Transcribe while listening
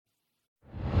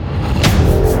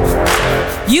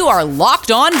You are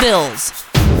Locked On Bills,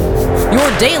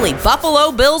 your daily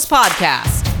Buffalo Bills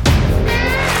podcast.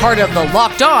 Part of the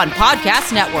Locked On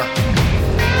Podcast Network,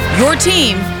 your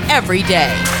team every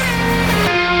day.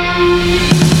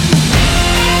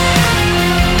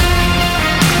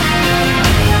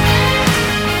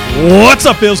 What's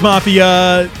up, Bills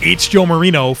Mafia? It's Joe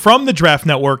Marino from the Draft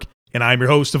Network, and I'm your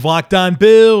host of Locked On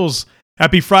Bills.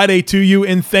 Happy Friday to you,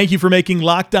 and thank you for making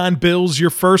Locked On Bills your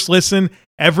first listen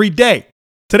every day.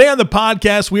 Today on the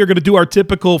podcast, we are going to do our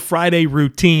typical Friday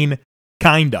routine,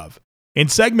 kind of. In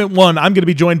segment one, I'm going to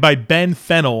be joined by Ben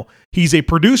Fennell. He's a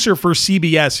producer for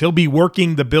CBS. He'll be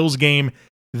working the Bills game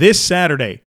this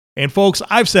Saturday. And folks,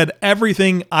 I've said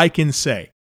everything I can say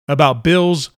about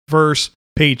Bills versus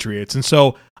Patriots. And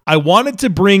so I wanted to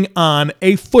bring on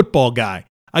a football guy,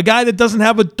 a guy that doesn't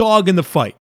have a dog in the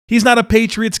fight. He's not a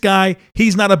Patriots guy.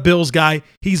 He's not a Bills guy.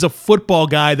 He's a football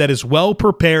guy that is well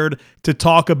prepared to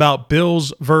talk about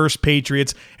Bills versus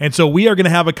Patriots. And so we are going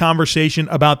to have a conversation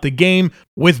about the game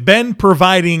with Ben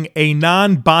providing a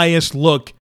non-biased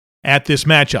look at this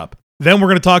matchup. Then we're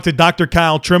going to talk to Dr.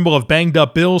 Kyle Trimble of Banged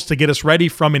Up Bills to get us ready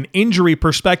from an injury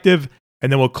perspective.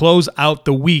 And then we'll close out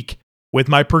the week with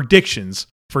my predictions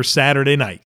for Saturday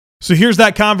night. So here's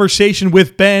that conversation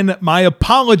with Ben. My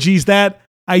apologies that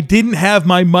I didn't have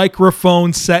my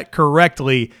microphone set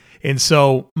correctly, and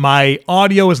so my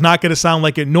audio is not going to sound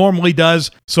like it normally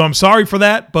does. So I'm sorry for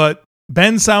that, but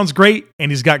Ben sounds great,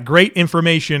 and he's got great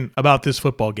information about this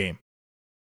football game.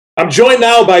 I'm joined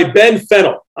now by Ben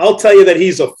Fennell. I'll tell you that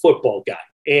he's a football guy,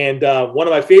 and one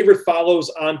of my favorite follows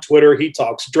on Twitter. He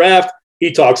talks draft,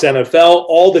 he talks NFL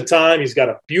all the time. He's got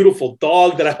a beautiful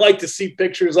dog that I like to see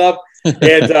pictures of.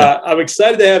 And I'm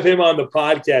excited to have him on the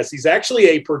podcast. He's actually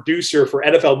a producer for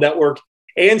NFL Network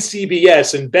and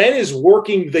CBS, and Ben is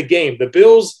working the game, the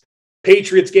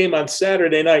Bills-Patriots game on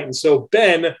Saturday night. And so,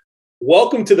 Ben,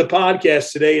 welcome to the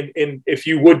podcast today. And if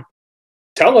you would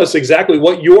tell us exactly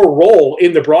what your role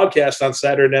in the broadcast on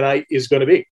Saturday night is going to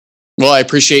be. Well, I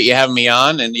appreciate you having me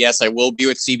on. And yes, I will be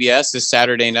with CBS this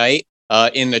Saturday night.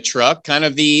 In the truck, kind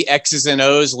of the X's and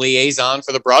O's liaison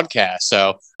for the broadcast.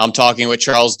 So I'm talking with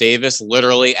Charles Davis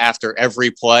literally after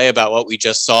every play about what we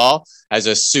just saw as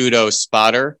a pseudo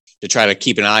spotter to try to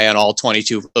keep an eye on all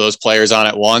 22 of those players on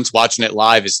at once. Watching it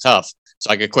live is tough.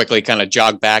 So I could quickly kind of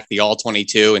jog back the all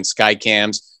 22 and sky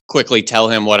cams, quickly tell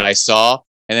him what I saw.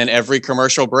 And then every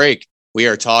commercial break, we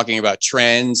are talking about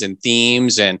trends and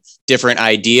themes and different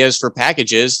ideas for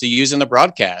packages to use in the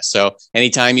broadcast. So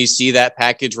anytime you see that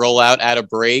package roll out at a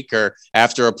break or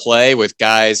after a play with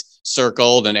guys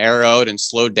circled and arrowed and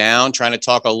slowed down, trying to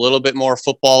talk a little bit more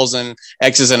footballs and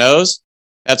X's and O's,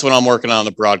 that's what I'm working on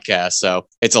the broadcast. So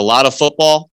it's a lot of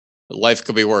football. Life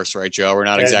could be worse, right, Joe? We're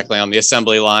not exactly on the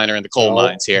assembly line or in the coal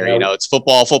mines here. No. You know, it's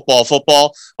football, football,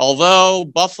 football. Although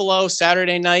Buffalo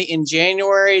Saturday night in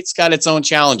January, it's got its own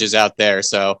challenges out there.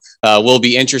 So we'll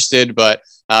be interested, but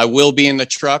I will be in the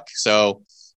truck. So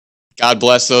God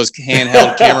bless those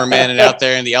handheld cameramen out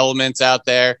there and the elements out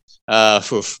there.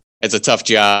 It's a tough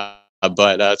job,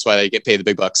 but that's why they get paid the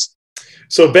big bucks.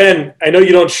 So, Ben, I know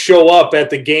you don't show up at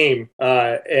the game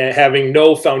having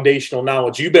no foundational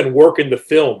knowledge. You've been working the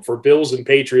film for Bills and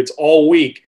Patriots all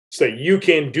week so that you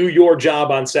can do your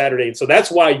job on Saturday. And so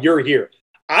that's why you're here.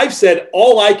 I've said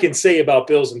all I can say about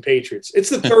Bills and Patriots. It's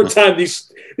the third time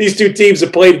these two teams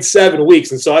have played in 7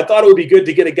 weeks. And so I thought it would be good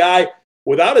to get a guy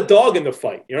without a dog in the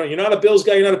fight. You know, you're not a Bills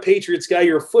guy, you're not a Patriots guy,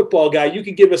 you're a football guy. You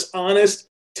can give us honest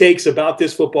takes about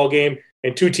this football game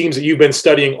and two teams that you've been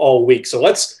studying all week. So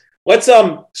let's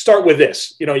start with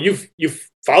this. You know, you've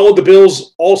followed the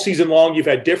Bills all season long. You've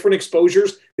had different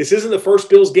exposures. This isn't the first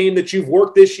Bills game that you've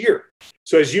worked this year.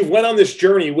 So as you've went on this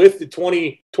journey with the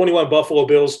 2021 Buffalo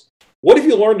Bills, what have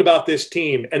you learned about this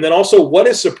team? And then also, what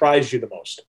has surprised you the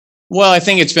most? Well, I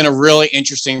think it's been a really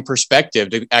interesting perspective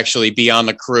to actually be on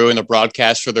the crew and the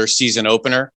broadcast for their season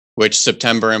opener, which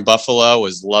September in Buffalo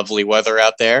was lovely weather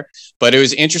out there. But it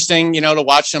was interesting, you know, to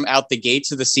watch them out the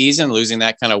gates of the season, losing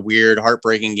that kind of weird,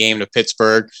 heartbreaking game to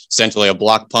Pittsburgh, essentially a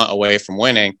block punt away from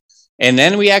winning. And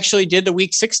then we actually did the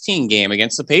Week 16 game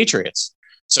against the Patriots.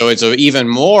 So it's even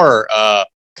more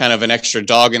kind of an extra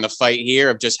dog in the fight here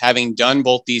of just having done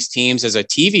both these teams as a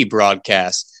TV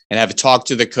broadcast and have talked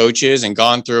to the coaches and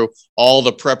gone through all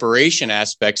the preparation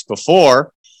aspects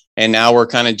before. And now we're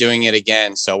kind of doing it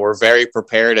again. So we're very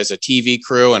prepared as a TV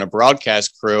crew and a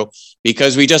broadcast crew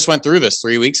because we just went through this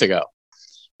 3 weeks ago.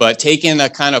 But taking a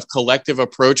kind of collective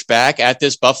approach back at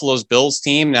this Buffalo's Bills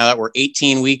team, now that we're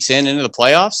 18 weeks into the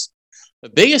playoffs, the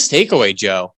biggest takeaway,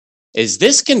 Joe, is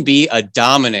this can be a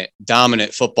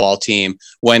dominant football team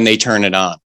when they turn it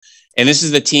on. And this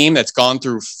is the team that's gone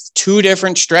through two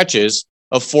different stretches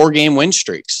of 4-game win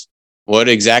streaks. What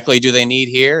exactly do they need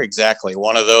here? Exactly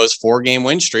one of those 4-game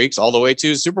win streaks all the way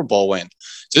to a Super Bowl win.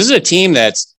 So this is a team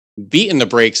that's beaten the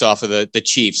brakes off of the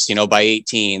Chiefs, by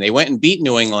 18. They went and beat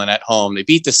New England at home. They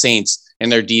beat the Saints in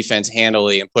their defense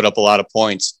handily and put up a lot of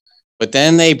points. But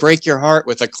then they break your heart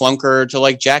with a clunker to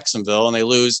like Jacksonville and they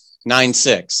lose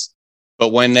 9-6. But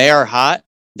when they are hot,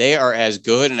 they are as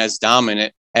good and as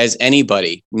dominant as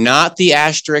anybody. Not the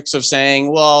asterisks of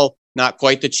saying, well, not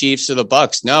quite the Chiefs or the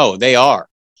Bucks. No, they are.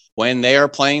 When they are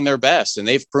playing their best, and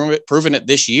they've proven it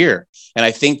this year. And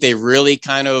I think they really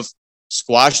kind of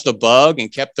squashed the bug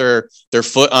and kept their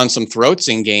foot on some throats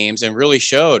in games and really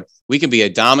showed we can be a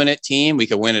dominant team. We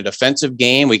can win a defensive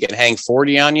game. We can hang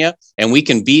 40 on you, and we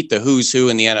can beat the who's who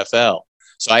in the NFL.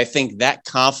 So I think that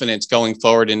confidence going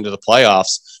forward into the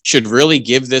playoffs should really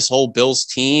give this whole Bills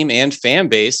team and fan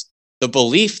base the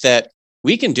belief that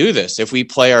we can do this if we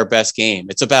play our best game.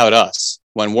 It's about us.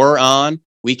 When we're on,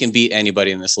 we can beat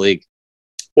anybody in this league.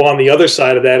 Well, on the other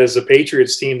side of that is the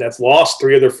Patriots team that's lost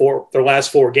 3 of their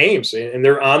last 4 games, and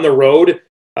they're on the road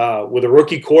with a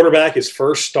rookie quarterback, his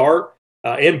first start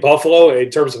in Buffalo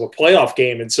in terms of a playoff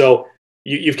game. And so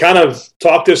you've kind of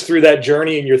talked us through that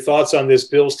journey and your thoughts on this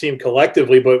Bills team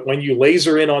collectively. But when you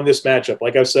laser in on this matchup,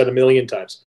 like I've said a million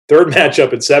times, third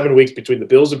matchup in 7 weeks between the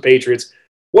Bills and Patriots,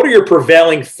 what are your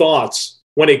prevailing thoughts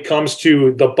when it comes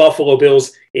to the Buffalo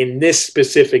Bills in this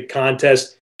specific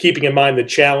contest, keeping in mind the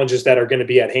challenges that are going to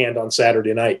be at hand on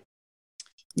Saturday night?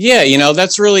 Yeah,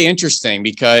 that's really interesting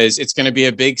because it's going to be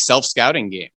a big self-scouting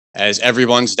game as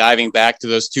everyone's diving back to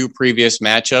those 2 previous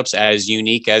matchups, as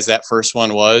unique as that first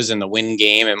one was, and the win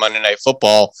game and Monday Night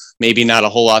Football, maybe not a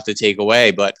whole lot to take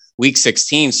away, but week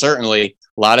 16, certainly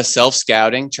a lot of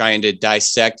self-scouting, trying to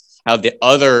dissect how the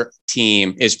other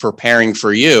team is preparing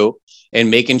for you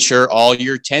and making sure all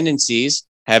your tendencies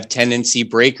have tendency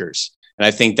breakers. And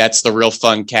I think that's the real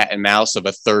fun cat and mouse of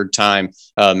a third time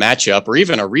matchup, or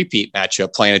even a repeat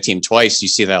matchup, playing a team twice. You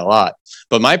see that a lot.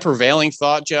 But my prevailing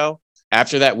thought, Joe,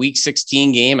 after that week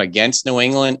 16 game against New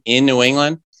England in New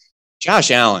England, Josh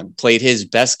Allen played his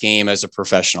best game as a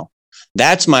professional.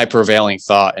 That's my prevailing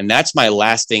thought. And that's my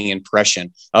lasting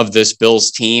impression of this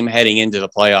Bills team heading into the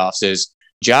playoffs is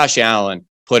Josh Allen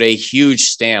put a huge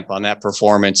stamp on that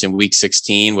performance in week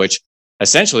 16, which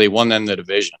essentially won them the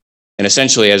division and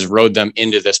essentially has rode them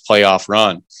into this playoff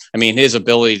run. I mean, his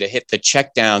ability to hit the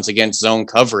checkdowns against zone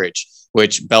coverage,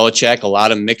 which Belichick, a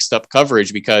lot of mixed up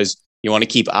coverage because you want to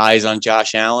keep eyes on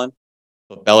Josh Allen,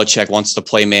 but Belichick wants to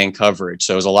play man coverage.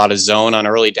 So it was a lot of zone on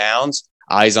early downs,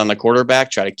 eyes on the quarterback,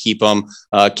 try to keep him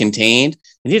contained.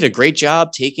 And he did a great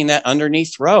job taking that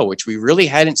underneath throw, which we really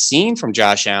hadn't seen from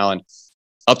Josh Allen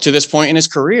up to this point in his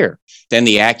career. Then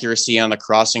the accuracy on the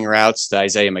crossing routes to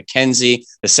Isaiah McKenzie,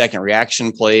 the second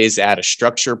reaction plays, out of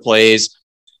structure plays.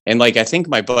 And like I think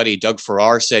my buddy Doug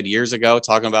Farrar said years ago,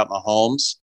 talking about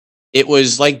Mahomes, it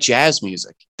was like jazz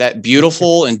music, that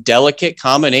beautiful and delicate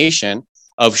combination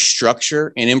of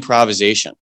structure and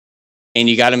improvisation. And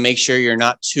you got to make sure you're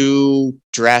not too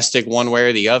drastic one way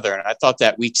or the other. And I thought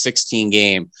that week 16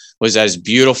 game was as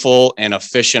beautiful and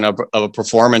efficient of a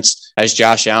performance as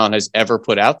Josh Allen has ever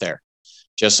put out there.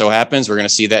 Just so happens we're going to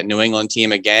see that New England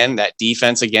team again, that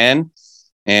defense again,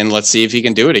 and let's see if he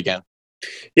can do it again.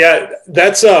 Yeah,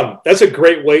 that's a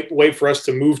great way for us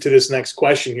to move to this next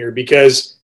question here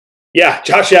because, yeah,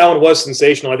 Josh Allen was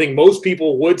sensational. I think most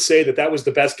people would say that was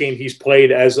the best game he's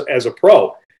played as a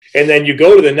pro. And then you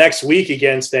go to the next week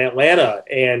against Atlanta,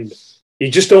 and you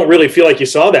just don't really feel like you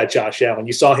saw that Josh Allen.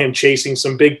 You saw him chasing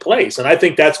some big plays. And I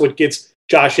think that's what gets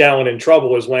Josh Allen in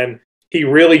trouble is when he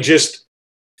really just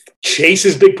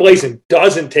chases big plays and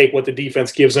doesn't take what the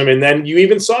defense gives him. And then you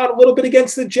even saw it a little bit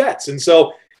against the Jets. And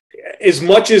so as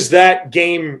much as that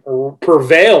game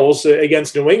prevails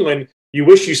against New England, you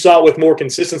wish you saw it with more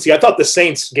consistency. I thought the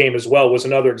Saints game as well was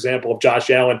another example of Josh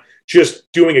Allen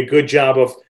just doing a good job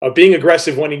of being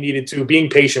aggressive when he needed to, being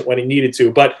patient when he needed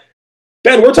to. But,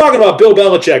 Ben, we're talking about Bill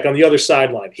Belichick on the other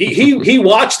sideline. He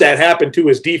watched that happen to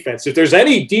his defense. If there's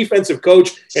any defensive coach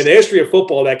in the history of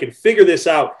football that can figure this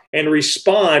out and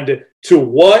respond to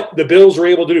what the Bills were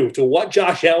able to do, to what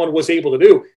Josh Allen was able to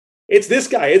do, it's this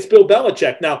guy. It's Bill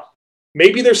Belichick. Now,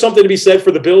 maybe there's something to be said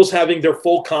for the Bills having their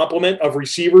full complement of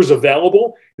receivers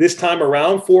available this time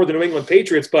around for the New England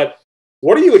Patriots. But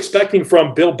what are you expecting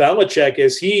from Bill Belichick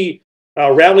as he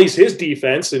rallies his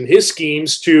defense and his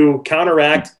schemes to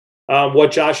counteract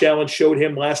what Josh Allen showed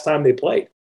him last time they played?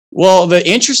 Well, the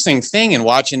interesting thing in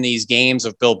watching these games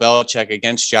of Bill Belichick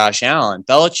against Josh Allen,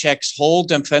 Belichick's whole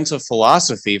defensive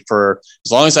philosophy for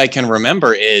as long as I can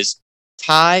remember is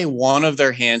tie one of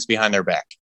their hands behind their back.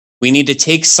 We need to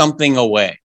take something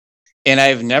away. And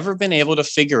I've never been able to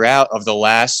figure out of the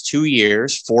last 2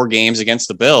 years, 4 games against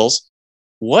the Bills,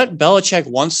 what Belichick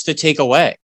wants to take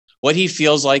away, what he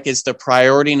feels like is the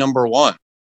priority number one,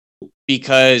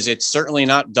 because it's certainly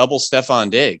not double Stephon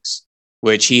Diggs,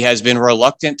 which he has been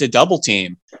reluctant to double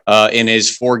team in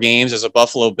his 4 games as a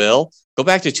Buffalo Bill. Go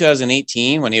back to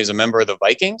 2018 when he was a member of the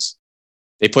Vikings.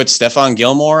 They put Stephon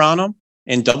Gilmore on him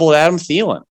and doubled Adam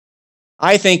Thielen.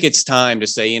 I think it's time to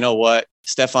say, you know what?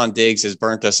 Stephon Diggs has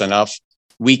burnt us enough.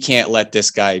 We can't let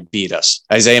this guy beat us.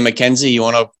 Isaiah McKenzie, you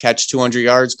want to catch 200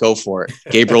 yards? Go for it.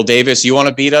 Gabriel Davis, you want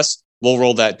to beat us? We'll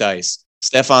roll that dice.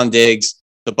 Stephon Diggs,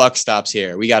 the buck stops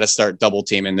here. We got to start double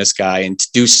teaming this guy and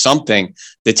do something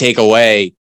to take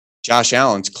away Josh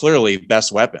Allen's clearly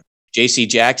best weapon. JC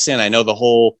Jackson, I know the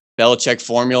whole Belichick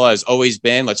formula has always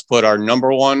been, let's put our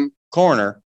number 1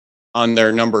 corner on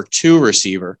their number 2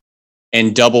 receiver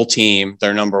and double team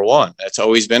their number 1. That's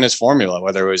always been his formula,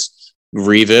 whether it was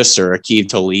Revis or Aqib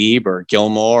Talib or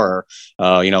Gilmore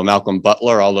or, Malcolm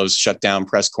Butler, all those shutdown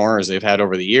press corners they've had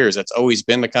over the years. That's always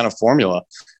been the kind of formula.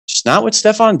 Just not with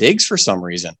Stephon Diggs for some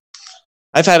reason.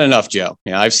 I've had enough, Joe.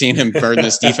 I've seen him burn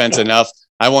this defense enough.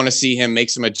 I want to see him make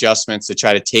some adjustments to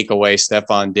try to take away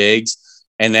Stephon Diggs.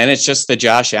 And then it's just the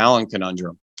Josh Allen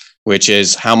conundrum, which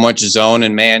is how much zone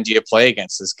and man do you play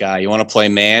against this guy? You want to play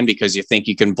man because you think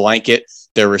you can blanket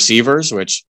their receivers,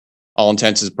 which all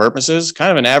intents and purposes,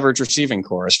 kind of an average receiving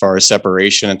core as far as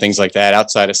separation and things like that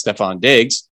outside of Stephon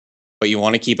Diggs. But you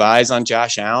want to keep eyes on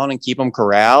Josh Allen and keep him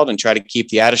corralled and try to keep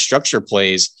the out of structure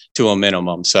plays to a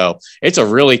minimum. So it's a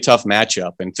really tough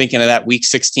matchup. And thinking of that week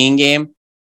 16 game,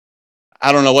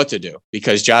 I don't know what to do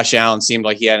because Josh Allen seemed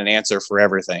like he had an answer for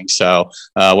everything. So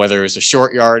whether it was a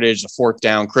short yardage, a 4th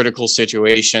down critical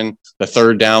situation, the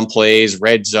 3rd down plays,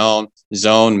 red zone,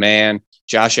 man,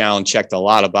 Josh Allen checked a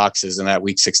lot of boxes in that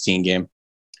week 16 game.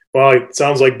 Well, it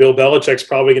sounds like Bill Belichick's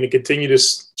probably going to continue to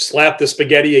slap the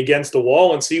spaghetti against the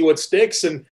wall and see what sticks.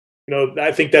 And,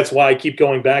 I think that's why I keep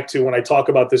going back to when I talk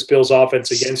about this Bills offense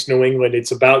against New England,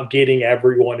 it's about getting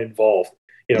everyone involved.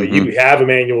 You have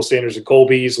Emmanuel Sanders and Cole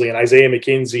Beasley and Isaiah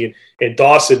McKenzie and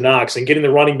Dawson Knox and getting the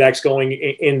running backs going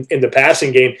in the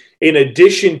passing game, in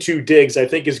addition to Diggs, I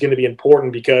think is going to be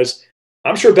important because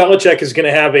I'm sure Belichick is going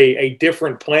to have a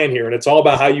different plan here, and it's all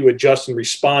about how you adjust and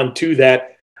respond to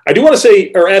that. I do want to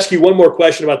say or ask you one more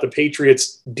question about the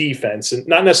Patriots defense, and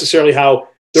not necessarily how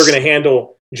they're going to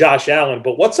handle Josh Allen,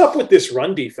 but what's up with this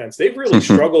run defense? They've really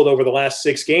struggled over the last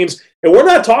 6 games, and we're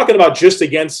not talking about just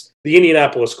against the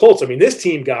Indianapolis Colts. I mean, this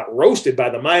team got roasted by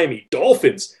the Miami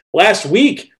Dolphins last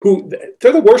week,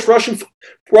 they're the worst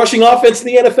rushing offense in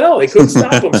the NFL. They couldn't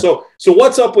stop them. So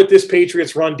what's up with this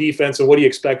Patriots run defense, and what do you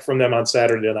expect from them on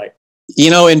Saturday night?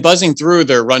 In buzzing through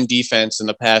their run defense in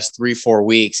the past 3-4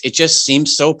 weeks, it just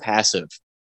seems so passive.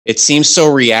 It seems so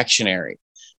reactionary.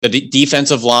 The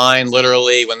defensive line,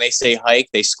 literally, when they say hike,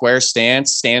 they square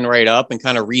stance, stand right up, and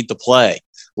kind of read the play.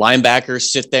 Linebackers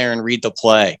sit there and read the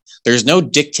play. There's no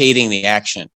dictating the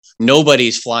action.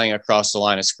 Nobody's flying across the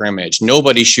line of scrimmage.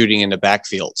 Nobody's shooting into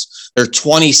backfields. They're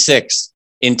 26th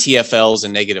in TFLs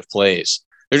and negative plays.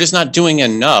 They're just not doing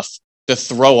enough to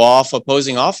throw off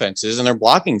opposing offenses and their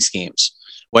blocking schemes,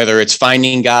 whether it's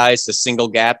finding guys to single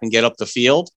gap and get up the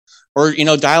field, or,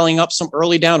 dialing up some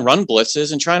early down run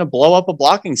blitzes and trying to blow up a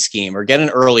blocking scheme or get an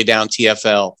early down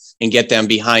TFL and get them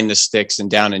behind the sticks and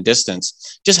down in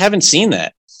distance. Just haven't seen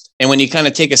that. And when you kind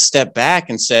of take a step back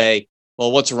and say,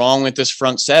 well, what's wrong with this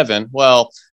front 7?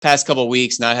 Well, past couple of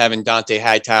weeks, not having Dante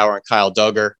Hightower and Kyle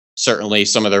Duggar, certainly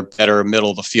some of their better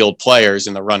middle of the field players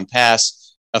in the run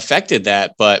pass affected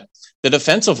that. But the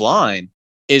defensive line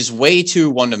is way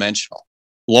too one-dimensional.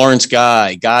 Lawrence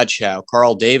Guy, Godchow,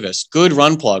 Carl Davis, good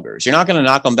run pluggers. You're not going to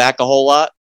knock them back a whole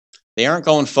lot. They aren't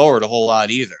going forward a whole lot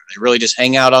either. They really just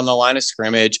hang out on the line of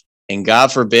scrimmage, and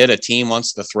God forbid a team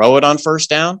wants to throw it on first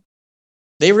down.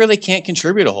 They really can't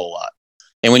contribute a whole lot.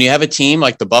 And when you have a team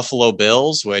like the Buffalo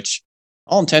Bills, which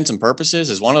all intents and purposes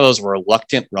is one of those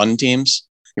reluctant run teams,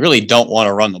 you really don't want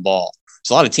to run the ball.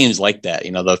 There's a lot of teams like that.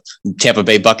 The Tampa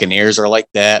Bay Buccaneers are like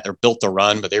that. They're built to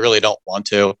run, but they really don't want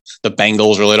to. The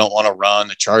Bengals really don't want to run.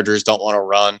 The Chargers don't want to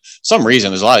run. For some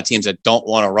reason, there's a lot of teams that don't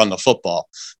want to run the football,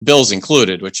 Bills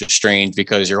included, which is strange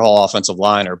because your whole offensive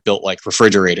line are built like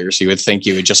refrigerators. You would think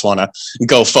you would just want to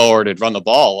go forward and run the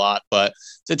ball a lot, but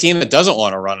it's a team that doesn't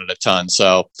want to run it a ton.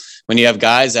 So when you have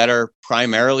guys that are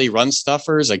primarily run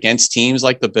stuffers against teams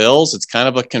like the Bills, it's kind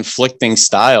of a conflicting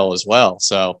style as well.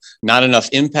 So not enough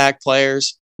impact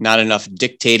players, not enough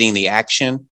dictating the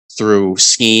action through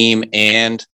scheme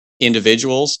and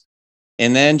individuals.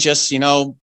 And then just,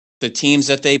 the teams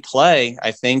that they play,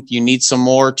 I think you need some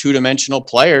more 2-dimensional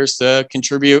players to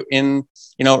contribute in,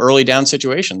 early down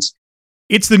situations.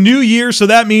 It's the new year, so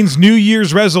that means New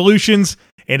Year's resolutions.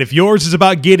 And if yours is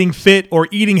about getting fit or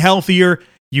eating healthier,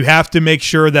 you have to make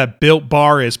sure that Built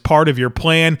Bar is part of your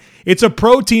plan. It's a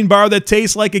protein bar that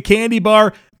tastes like a candy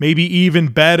bar, maybe even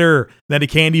better than a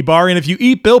candy bar. And if you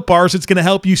eat Built Bars, it's going to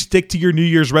help you stick to your New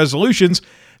Year's resolutions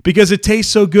because it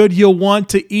tastes so good you'll want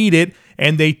to eat it,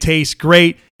 and they taste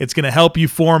great. It's going to help you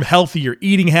form healthier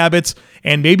eating habits,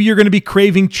 and maybe you're going to be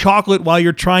craving chocolate while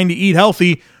you're trying to eat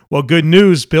healthy. Well, good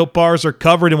news, Built Bars are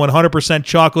covered in 100%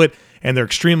 chocolate, and they're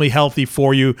extremely healthy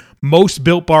for you. Most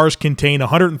Built Bars contain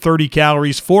 130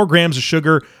 calories, 4 grams of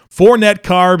sugar, 4 net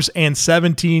carbs, and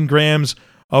 17 grams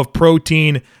of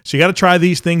protein. So you got to try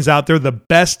these things out. They're the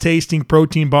best tasting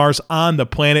protein bars on the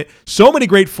planet. So many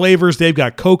great flavors. They've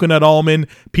got coconut almond,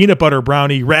 peanut butter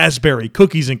brownie, raspberry,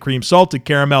 cookies and cream, salted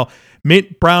caramel,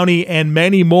 mint brownie, and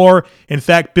many more. In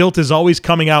fact, Built is always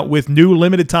coming out with new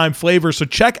limited time flavors. So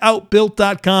check out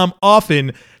Built.com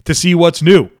often to see what's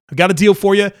new. I got a deal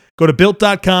for you. Go to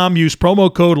Built.com, use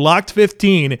promo code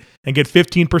LOCKED15 and get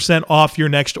 15% off your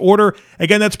next order.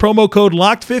 Again, that's promo code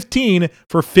LOCKED15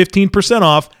 for 15%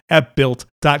 off at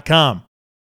Built.com.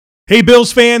 Hey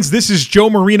Bills fans, this is Joe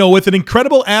Marino with an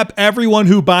incredible app everyone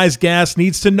who buys gas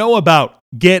needs to know about,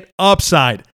 Get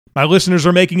Upside. My listeners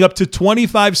are making up to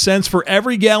 25 cents for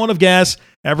every gallon of gas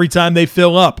every time they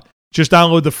fill up. Just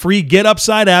download the free Get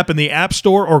Upside app in the App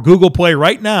Store or Google Play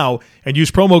right now and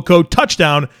use promo code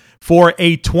TOUCHDOWN for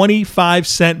a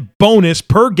 25-cent bonus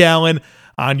per gallon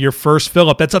on your first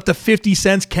fill-up. That's up to 50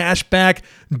 cents cash back.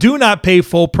 Do not pay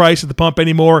full price at the pump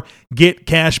anymore. Get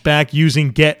cash back using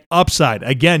Get Upside.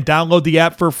 Again, download the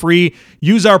app for free.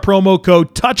 Use our promo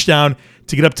code TOUCHDOWN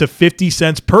to get up to 50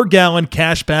 cents per gallon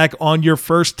cash back on your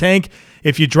first tank.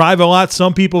 If you drive a lot,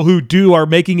 some people who do are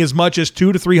making as much as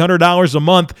 $200 to $300 a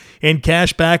month in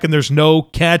cash back, and there's no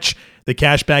catch. The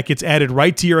cash back gets added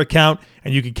right to your account,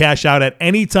 and you can cash out at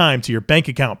any time to your bank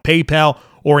account, PayPal,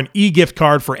 or an e-gift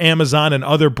card for Amazon and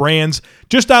other brands.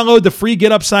 Just download the free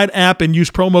Get Upside app and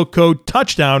use promo code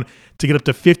TOUCHDOWN to get up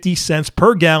to 50 cents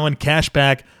per gallon cash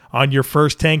back on your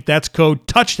first tank. That's code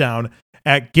TOUCHDOWN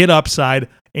at Get Upside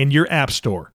in your app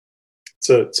store.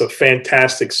 It's a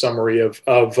fantastic summary of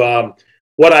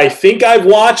what I think I've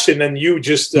watched, and then you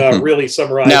just really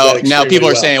summarized that. Now people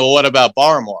are saying, well, what about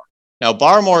Barmore? Now,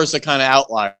 Barmore is the kind of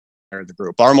outlier of the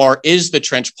group. Barmore is the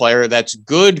trench player that's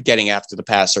good getting after the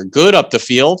passer, good up the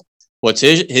field. What's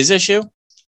his issue?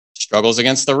 Struggles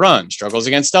against the run, struggles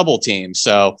against double teams.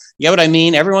 So, you know what I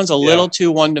mean? Everyone's a little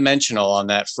too one-dimensional on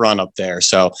that front up there.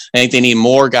 So, I think they need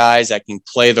more guys that can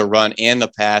play the run and the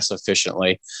pass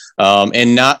efficiently,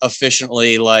 and not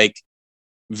efficiently like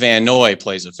Van Noy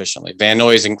plays efficiently. Van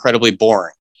Noy is incredibly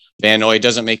boring. Van Noy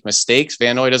doesn't make mistakes.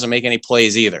 Van Noy doesn't make any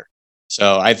plays either.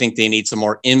 So I think they need some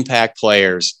more impact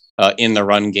players in the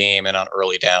run game and on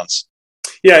early downs.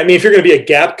 Yeah, I mean, if you're going to be a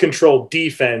gap-controlled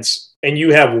defense and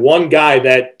you have one guy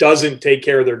that doesn't take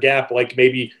care of their gap, like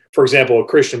maybe, for example, a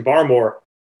Christian Barmore,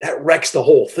 that wrecks the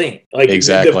whole thing. Like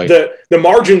exactly. The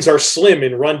margins are slim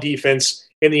in run defense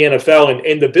in the NFL,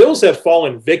 and the Bills have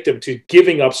fallen victim to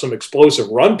giving up some explosive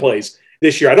run plays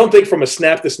this year. I don't think from a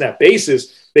snap-to-snap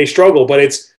basis they struggle, but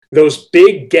it's those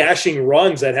big gashing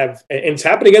runs that have, and it's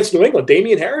happened against New England.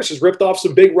 Damian Harris has ripped off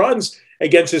some big runs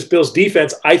against this Bills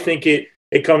defense. I think it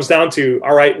comes down to,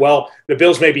 all right, well, the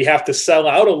Bills maybe have to sell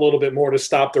out a little bit more to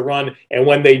stop the run. And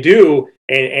when they do,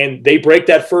 and they break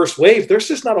that first wave, there's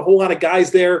just not a whole lot of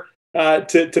guys there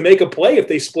to make a play if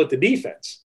they split the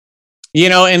defense. You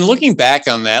know, and looking back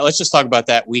on that, let's just talk about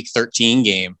that Week 13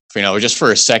 game, just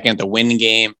for a second, the win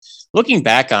game. Looking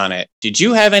back on it, did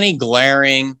you have any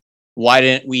glaring, why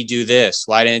didn't we do this?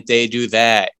 Why didn't they do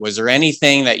that? Was there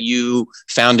anything that you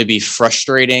found to be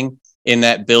frustrating in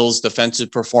that Bills defensive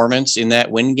performance in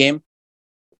that win game?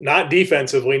 Not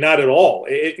defensively, not at all.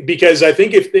 Because I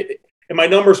think and my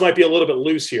numbers might be a little bit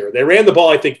loose here. They ran the ball,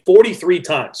 I think, 43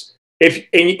 times. And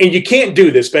you can't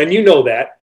do this, Ben, you know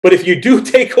that. But if you do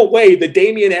take away the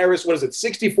Damian Harris,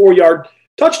 64-yard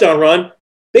touchdown run,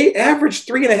 they averaged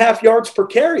 3.5 yards per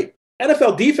carry.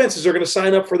 NFL defenses are going to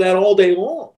sign up for that all day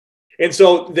long. And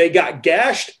so they got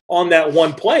gashed on that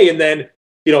one play. And then,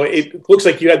 it looks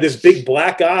like you had this big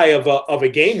black eye of a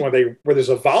game where there's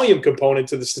a volume component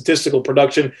to the statistical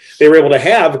production they were able to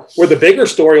have, where the bigger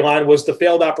storyline was the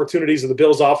failed opportunities of the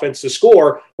Bills offense to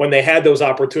score when they had those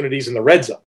opportunities in the red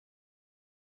zone.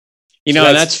 And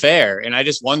that's fair. And I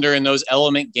just wonder in those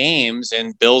element games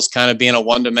and Bills kind of being a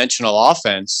one-dimensional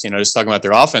offense, just talking about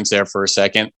their offense there for a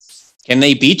second, can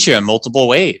they beat you in multiple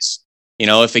ways?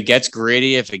 If it gets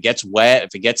gritty, if it gets wet,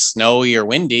 if it gets snowy or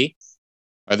windy,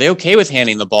 are they okay with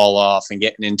handing the ball off and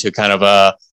getting into kind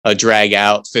of a drag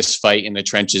out fist fight in the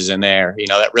trenches in there.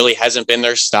 That really hasn't been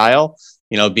their style,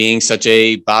 being such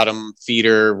a bottom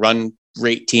feeder run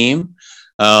rate team.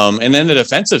 And then the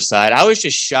defensive side, I was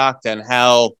just shocked on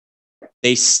how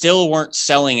they still weren't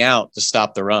selling out to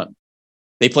stop the run.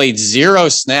 They played 0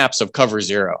 snaps of cover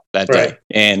 0 that day.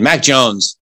 And Mac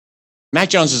Jones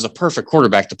is a perfect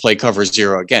quarterback to play cover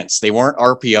 0 against. They weren't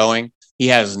RPOing. He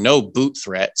has no boot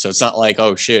threat. So it's not like,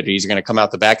 oh shit, he's going to come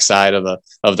out the backside of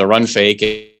the run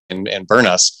fake and burn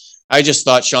us. I just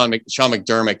thought Sean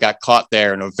McDermott got caught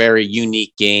there in a very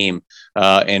unique game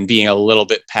and being a little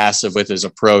bit passive with his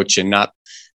approach and not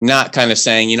kind of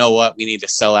saying, you know what, we need to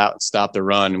sell out and stop the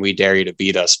run. We dare you to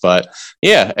beat us. But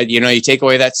yeah, you take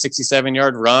away that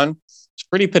 67-yard run, it's a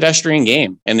pretty pedestrian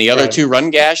game. And the other 2 run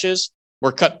gashes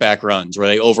were cutback runs where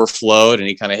they overflowed and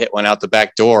he kind of hit one out the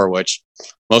back door, which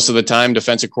most of the time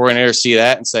defensive coordinators see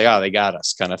that and say, oh, they got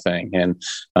us kind of thing. And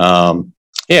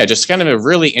just kind of a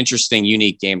really interesting,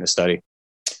 unique game to study.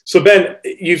 So, Ben,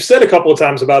 you've said a couple of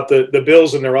times about the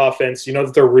Bills and their offense,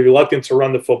 that they're reluctant to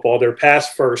run the football. They're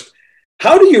pass first.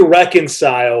 How do you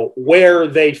reconcile where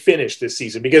they finished this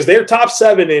season? Because they're top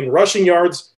 7 in rushing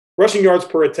yards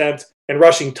per attempt, and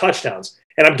rushing touchdowns.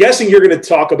 And I'm guessing you're going to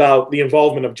talk about the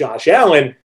involvement of Josh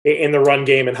Allen in the run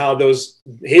game and how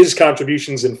his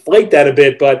contributions inflate that a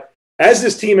bit. But as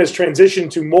this team has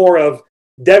transitioned to more of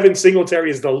Devin Singletary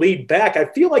as the lead back, I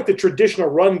feel like the traditional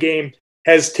run game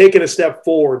has taken a step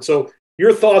forward. So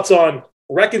your thoughts on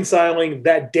reconciling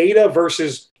that data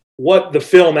versus what the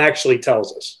film actually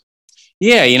tells us?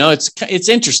 Yeah, it's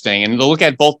interesting. And to look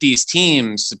at both these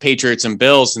teams, the Patriots and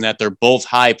Bills, and that they're both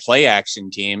high play action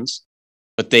teams,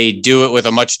 but they do it with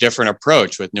a much different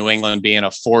approach, with New England being a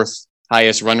 4th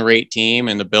highest run rate team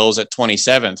and the Bills at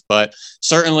 27th. But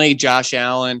certainly Josh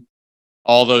Allen,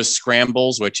 all those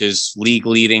scrambles, which is league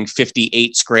leading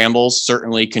 58 scrambles,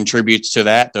 certainly contributes to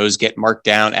that. Those get marked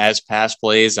down as pass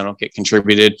plays. They don't get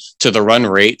contributed to the run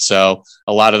rate. So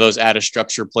a lot of those out of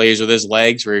structure plays with his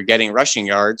legs where you're getting rushing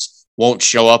yards won't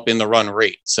show up in the run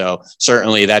rate. So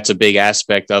certainly that's a big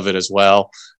aspect of it as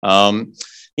well.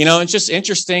 It's just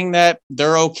interesting that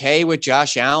they're okay with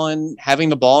Josh Allen having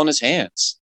the ball in his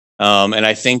hands. And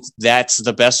I think that's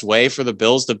the best way for the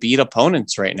Bills to beat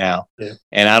opponents right now. Yeah.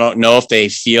 And I don't know if they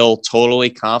feel totally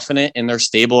confident in their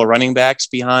stable of running backs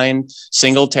behind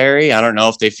Singletary. I don't know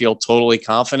if they feel totally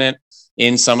confident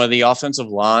in some of the offensive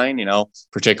line,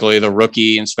 particularly the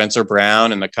rookie and Spencer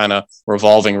Brown and the kind of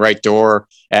revolving door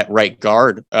at right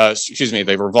guard.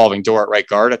 The revolving door at right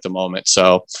guard at the moment.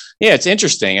 So yeah, it's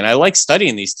interesting. And I like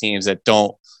studying these teams that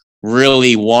don't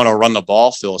really want to run the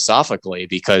ball philosophically,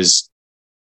 because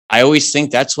I always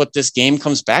think that's what this game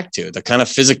comes back to, the kind of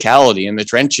physicality in the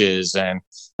trenches and,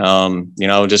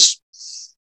 just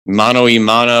mano a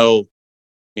mano,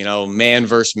 man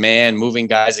versus man, moving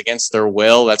guys against their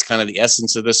will. That's kind of the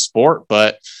essence of this sport.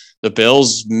 But the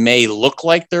Bills may look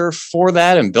like they're for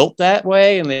that and built that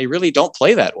way, and they really don't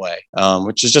play that way,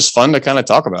 which is just fun to kind of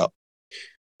talk about.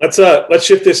 Let's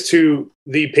shift this to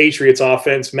the Patriots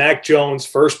offense. Mac Jones,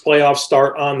 first playoff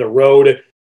start on the road.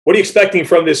 What are you expecting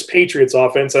from this Patriots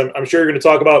offense? I'm sure you're going to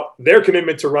talk about their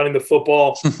commitment to running the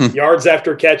football, yards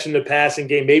after catch in the passing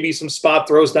game, maybe some spot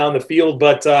throws down the field,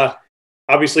 but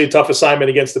obviously a tough assignment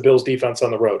against the Bills defense on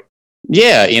the road.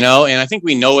 Yeah, and I think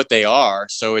we know what they are.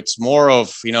 So it's more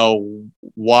of,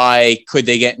 why could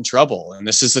they get in trouble? And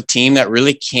this is a team that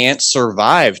really can't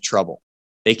survive trouble.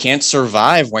 They can't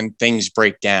survive when things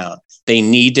break down. They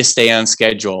need to stay on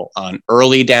schedule on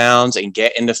early downs and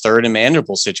get into third and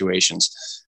manageable situations.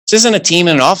 This isn't a team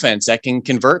and an offense that can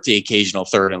convert the occasional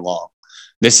third and long.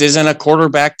 This isn't a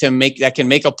quarterback that can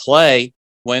make a play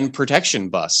when protection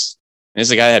busts. And this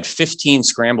is a guy that had 15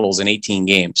 scrambles in 18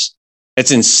 games.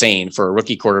 It's insane for a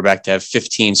rookie quarterback to have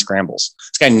 15 scrambles.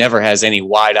 This guy never has any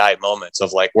wide-eyed moments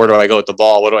of like, where do I go with the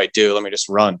ball? What do I do? Let me just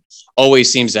run.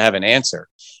 Always seems to have an answer.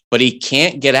 But he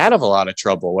can't get out of a lot of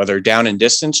trouble, whether down and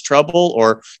distance trouble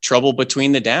or trouble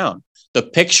between the down. The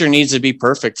picture needs to be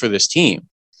perfect for this team.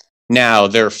 Now,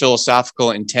 their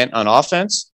philosophical intent on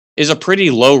offense is a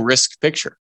pretty low-risk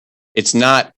picture. It's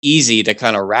not easy to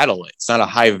kind of rattle it. It's not a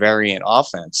high-variant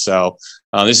offense. So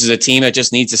this is a team that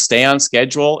just needs to stay on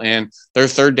schedule, and their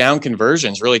third down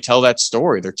conversions really tell that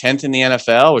story. They're 10th in the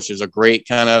NFL, which is a great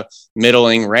kind of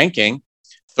middling ranking.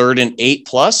 3rd and 8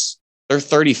 plus, they're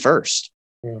 31st.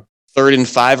 Yeah. 3rd and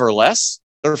 5 or less,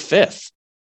 they're 5th.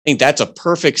 I think that's a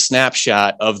perfect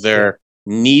snapshot of their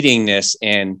needingness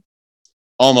and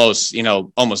almost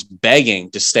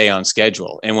begging to stay on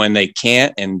schedule. And when they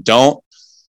can't and don't,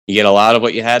 you get a lot of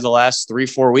what you had the last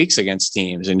 3-4 weeks against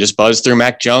teams and just buzz through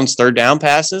Mac Jones' third down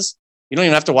passes. You don't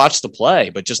even have to watch the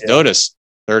play, but just notice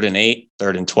 3rd and 8,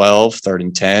 3rd and 12, 3rd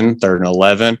and 10, 3rd and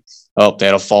 11. Oh, they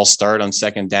had a false start on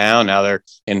 2nd down. Now they're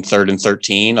in 3rd and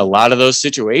 13. A lot of those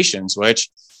situations, which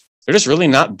they're just really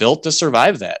not built to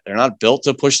survive that. They're not built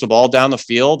to push the ball down the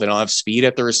field. They don't have speed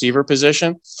at the receiver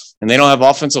position, and they don't have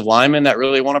offensive linemen that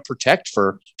really want to protect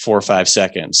for 4 or 5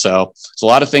 seconds. So it's a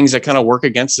lot of things that kind of work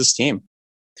against this team.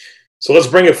 So let's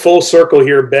bring it full circle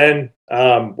here, Ben.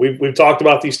 We've talked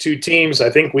about these two teams. I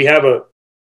think we have a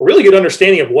really good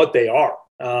understanding of what they are.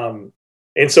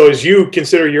 And so as you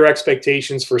consider your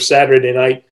expectations for Saturday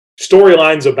night,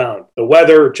 storylines abound. The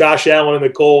weather, Josh Allen in the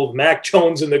cold, Mac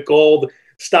Jones in the cold,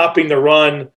 stopping the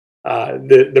run,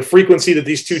 the frequency that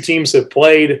these two teams have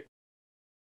played.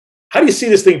 How do you see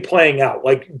this thing playing out?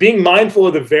 Like, being mindful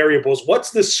of the variables, what's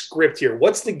the script here?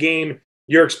 What's the game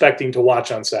you're expecting to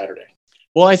watch on Saturday?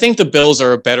 Well, I think the Bills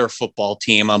are a better football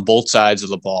team on both sides of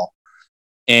the ball.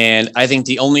 And I think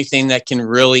the only thing that can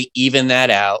really even that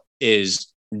out is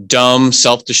dumb,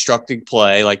 self-destructing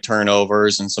play like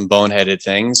turnovers and some boneheaded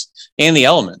things, and the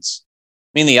elements.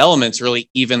 I mean, the elements really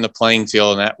even the playing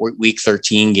field in that week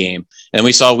 13 game. And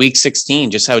we saw week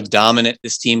 16 just how dominant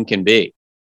this team can be.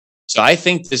 So I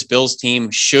think this Bills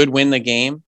team should win the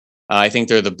game. I think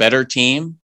they're the better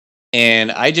team.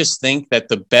 And I just think that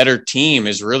the better team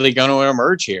is really going to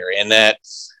emerge here, and that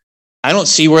I don't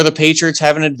see where the Patriots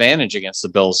have an advantage against the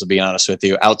Bills, to be honest with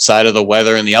you, outside of the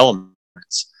weather and the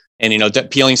elements. And,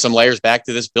 peeling some layers back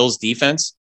to this Bills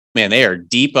defense, man, they are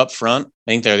deep up front.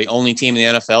 I think they're the only team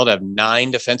in the NFL to have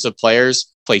 9 defensive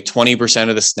players play 20%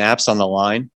 of the snaps on the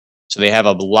line. So they have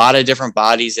a lot of different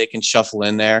bodies they can shuffle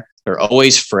in there. They're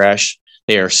always fresh.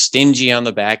 They are stingy on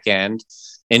the back end.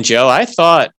 And Joe, I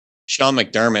thought Sean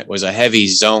McDermott was a heavy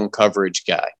zone coverage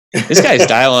guy. This guy's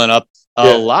dialing up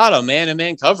a lot of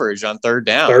man-to-man coverage on 3rd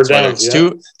down. It's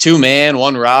two man,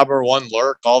 1 robber, 1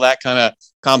 lurk, all that kind of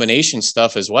combination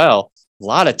stuff as well. A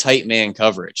lot of tight man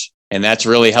coverage. And that's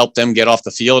really helped them get off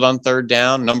the field on 3rd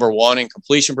down. Number 1 in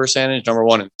completion percentage, number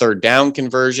 1 in 3rd down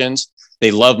conversions.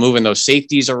 They love moving those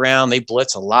safeties around. They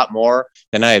blitz a lot more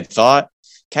than I had thought.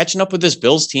 Catching up with this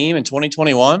Bills team in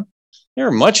 2021, they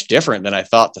were much different than I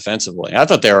thought defensively. I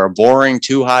thought they were a boring,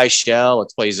 too high shell.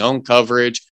 Let's play zone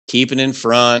coverage, keep it in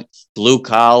front, blue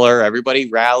collar, everybody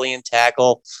rally and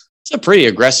tackle. It's a pretty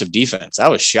aggressive defense. I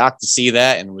was shocked to see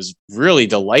that and was really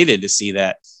delighted to see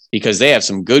that, because they have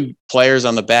some good players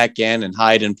on the back end, and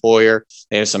Hyde and Poyer.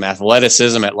 They have some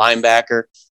athleticism at linebacker.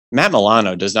 Matt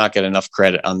Milano does not get enough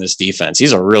credit on this defense.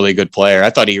 He's a really good player. I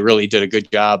thought he really did a good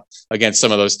job against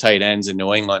some of those tight ends in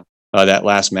New England, that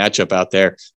last matchup out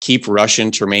there. Keep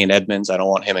rushing Tremaine Edmonds. I don't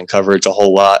want him in coverage a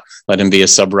whole lot. Let him be a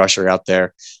sub rusher out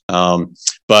there.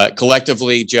 But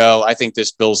collectively, Joe, I think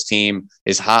this Bills team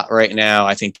is hot right now.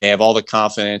 I think they have all the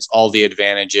confidence, all the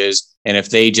advantages. And if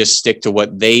they just stick to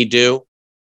what they do,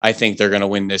 I think they're going to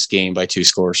win this game by 2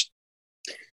 scores.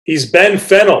 He's Ben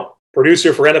Fennell,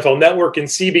 producer for NFL Network and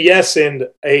CBS, and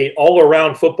a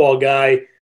all-around football guy.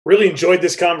 Really enjoyed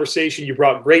this conversation. You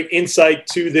brought great insight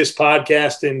to this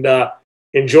podcast, and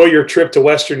enjoy your trip to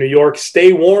Western New York.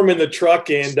 Stay warm in the truck,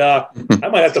 and I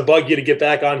might have to bug you to get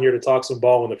back on here to talk some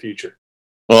ball in the future.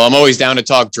 Well, I'm always down to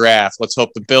talk draft. Let's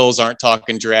hope the Bills aren't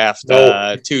talking draft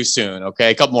too soon,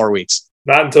 okay? A couple more weeks.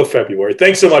 Not until February.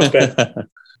 Thanks so much, Ben.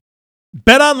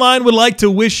 BetOnline would like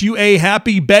to wish you a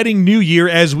happy betting new year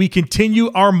as we continue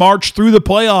our march through the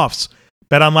playoffs.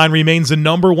 BetOnline remains the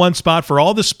number 1 spot for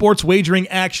all the sports wagering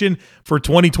action for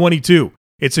 2022.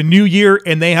 It's a new year,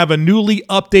 and they have a newly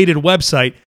updated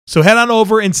website. So head on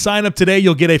over and sign up today.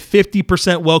 You'll get a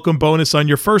 50% welcome bonus on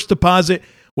your first deposit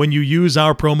when you use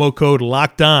our promo code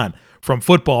LOCKEDON. From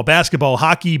football, basketball,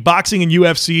 hockey, boxing, and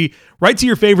UFC, right to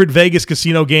your favorite Vegas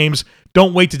casino games.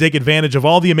 Don't wait to take advantage of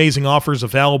all the amazing offers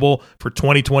available for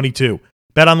 2022.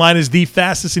 BetOnline is the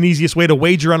fastest and easiest way to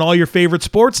wager on all your favorite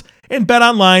sports, and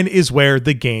BetOnline is where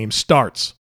the game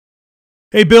starts.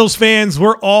 Hey, Bills fans,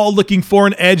 we're all looking for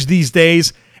an edge these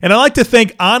days, and I'd like to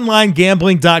thank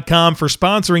OnlineGambling.com for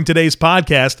sponsoring today's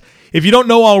podcast. If you don't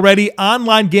know already,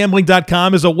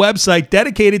 OnlineGambling.com is a website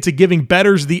dedicated to giving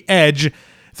bettors the edge.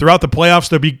 Throughout the playoffs,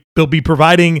 they'll be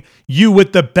providing you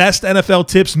with the best NFL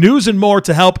tips, news, and more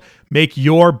to help make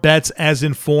your bets as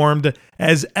informed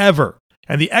as ever.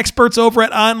 And the experts over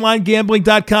at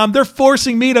OnlineGambling.com, they're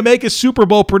forcing me to make a Super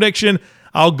Bowl prediction.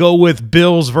 I'll go with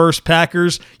Bills versus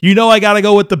Packers. You know I got to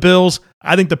go with the Bills.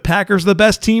 I think the Packers are the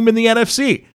best team in the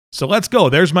NFC. So let's go.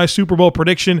 There's my Super Bowl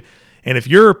prediction. And if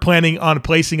you're planning on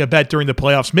placing a bet during the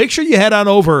playoffs, make sure you head on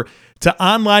over to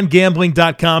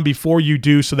OnlineGambling.com before you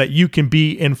do so that you can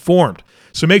be informed.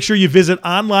 So make sure you visit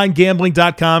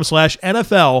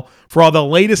onlinegambling.com/NFL for all the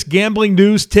latest gambling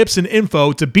news, tips, and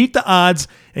info to beat the odds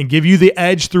and give you the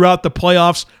edge throughout the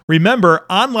playoffs. Remember,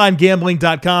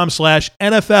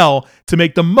 onlinegambling.com/NFL to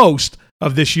make the most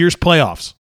of this year's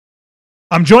playoffs.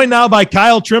 I'm joined now by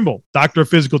Kyle Trimble, Doctor of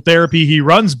Physical Therapy. He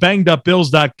runs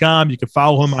bangedupbills.com. You can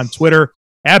follow him on Twitter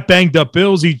at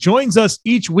bangedupbills. He joins us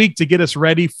each week to get us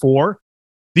ready for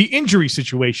the injury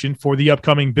situation for the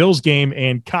upcoming Bills game.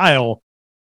 And Kyle,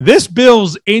 this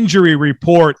Bills injury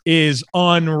report is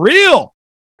unreal.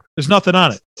 There's nothing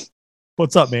on it.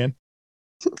 What's up, man?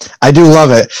 I do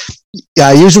love it.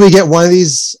 I usually get one of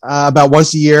these about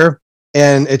once a year,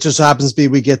 and it just happens to be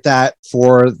we get that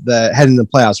for the heading to the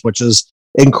playoffs, which is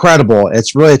incredible.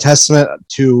 It's really a testament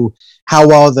to how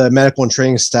well the medical and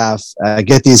training staff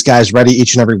get these guys ready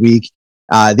each and every week.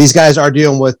 These guys are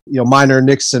dealing with minor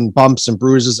nicks and bumps and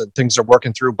bruises and things they're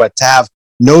working through, but to have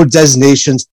no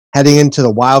designations heading into the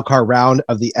wild card round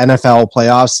of the NFL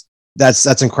playoffs,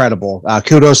 that's incredible.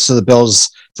 Kudos to the Bills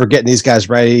for getting these guys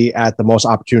ready at the most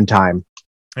opportune time.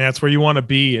 And that's where you want to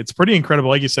be. It's pretty incredible.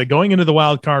 Like you said, going into the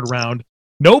wild card round,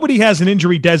 nobody has an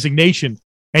injury designation.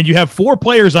 And you have 4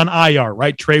 players on IR,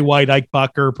 right? Trey White, Ike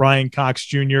Bucker, Brian Cox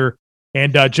Jr.,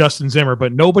 and Justin Zimmer,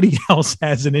 but nobody else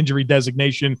has an injury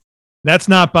designation. That's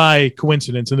not by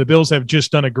coincidence. And the Bills have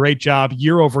just done a great job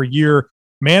year over year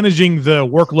managing the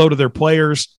workload of their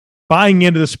players, buying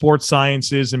into the sports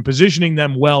sciences, and positioning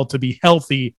them well to be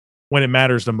healthy when it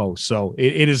matters the most. So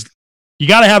it is, you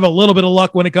got to have a little bit of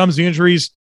luck when it comes to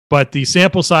injuries, but the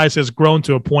sample size has grown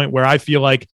to a point where I feel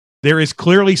like there is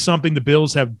clearly something the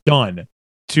Bills have done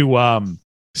to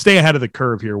stay ahead of the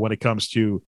curve here when it comes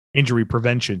to injury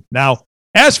prevention. Now,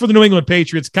 as for the New England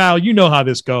Patriots, Kyle, you know how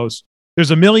this goes.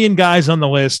 There's a million guys on the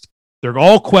list. They're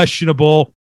all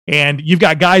questionable, and you've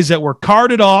got guys that were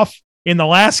carted off in the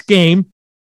last game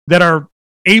that are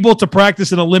able to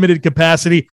practice in a limited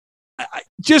capacity.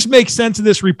 Just make sense of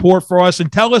this report for us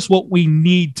and tell us what we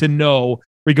need to know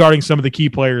regarding some of the key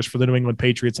players for the New England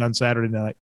Patriots on Saturday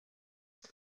night.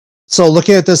 So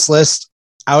looking at this list,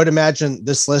 I would imagine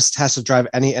this list has to drive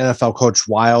any NFL coach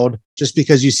wild, just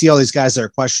because you see all these guys that are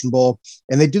questionable,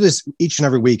 and they do this each and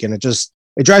every week, and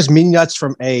it drives me nuts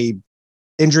from a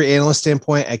injury analyst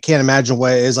standpoint. I can't imagine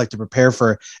what it is like to prepare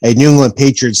for a New England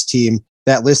Patriots team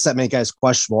that lists that many guys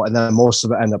questionable, and then most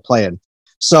of it end up playing.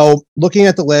 So looking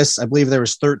at the list, I believe there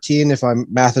was 13, if my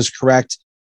math is correct.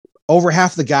 Over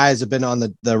half the guys have been on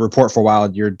the report for a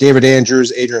while. Your David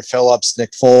Andrews, Adrian Phillips,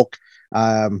 Nick Folk.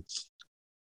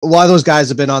 A lot of those guys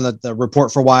have been on the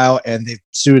report for a while, and they've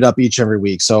suited up each and every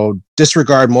week. So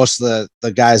disregard most of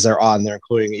the guys that are on there,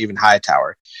 including even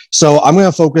Hightower. So I'm going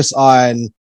to focus on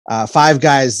 5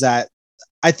 guys that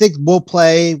I think will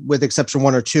play, with exception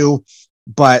 1 or 2,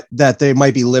 but that they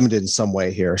might be limited in some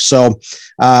way here. So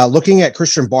looking at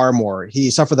Christian Barmore, he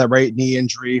suffered that right knee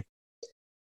injury.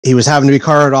 He was having to be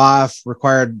carted off,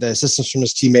 required the assistance from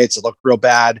his teammates. It looked real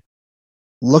bad.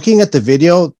 Looking at the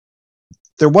video,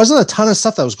 there wasn't a ton of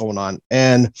stuff that was going on.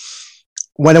 And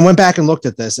when I went back and looked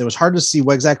at this, it was hard to see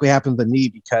what exactly happened to the knee,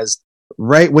 because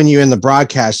right when you're in the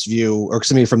broadcast view, or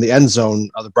excuse me, from the end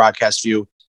zone of the broadcast view,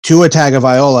 Tua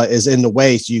Tagovailoa is in the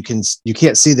way, so you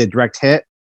can't see the direct hit.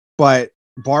 But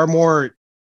Barmore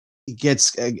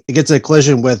gets a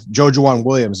collision with Jojuan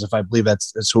Williams, if I believe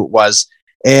that's who it was,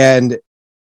 and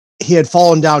he had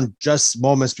fallen down just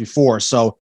moments before.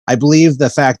 So I believe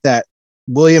the fact that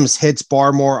Williams hits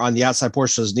Barmore on the outside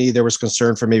portion of his knee, there was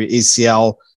concern for maybe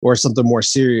ACL or something more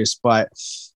serious, but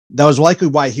that was likely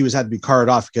why he had to be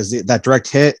carted off, because that direct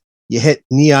hit, you hit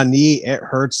knee on knee, it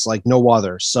hurts like no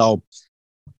other. So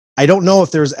I don't know if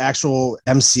there's actual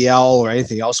MCL or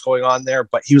anything else going on there,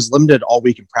 but he was limited all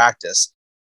week in practice.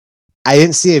 I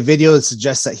didn't see a video that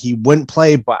suggests that he wouldn't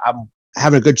play, but I'm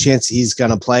having a good chance he's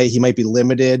going to play. He might be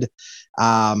limited.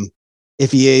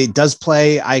 If he does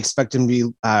play, I expect him to be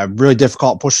really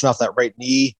difficult pushing off that right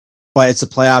knee, but it's the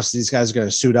playoffs. These guys are going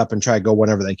to suit up and try to go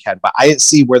whenever they can. But I didn't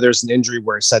see where there's an injury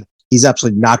where it said he's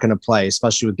absolutely not going to play,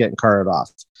 especially with getting carted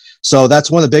off. So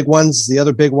that's one of the big ones. The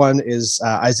other big one is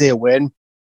Isaiah Wynn.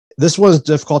 This one is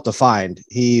difficult to find.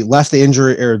 He left the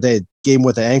injury, or the game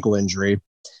with an ankle injury.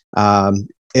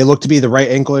 It looked to be the right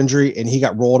ankle injury, and he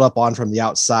got rolled up on from the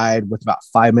outside with about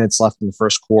 5 minutes left in the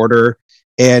first quarter.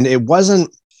 And it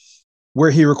wasn't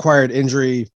where he required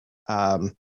injury.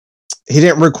 He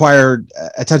didn't require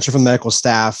attention from the medical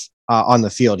staff on the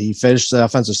field. He finished the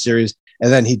offensive series,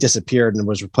 and then he disappeared and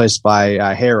was replaced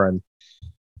by Heron.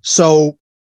 So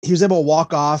he was able to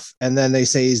walk off, and then they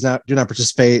say do not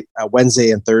participate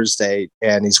Wednesday and Thursday,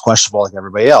 and he's questionable like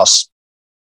everybody else.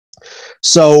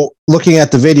 So looking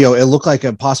at the video, it looked like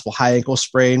a possible high ankle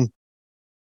sprain.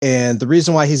 And the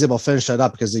reason why he's able to finish that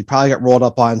up, because he probably got rolled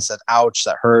up on and said, ouch,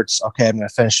 that hurts. Okay, I'm going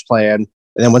to finish playing.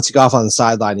 And then once he got off on the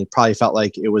sideline, he probably felt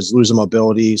like it was losing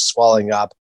mobility, swelling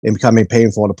up, and becoming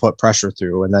painful to put pressure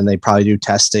through. And then they probably do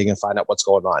testing and find out what's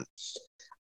going on.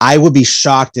 I would be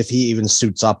shocked if he even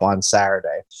suits up on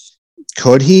Saturday.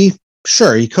 Could he?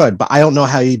 Sure, he could, but I don't know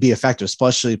how he'd be effective,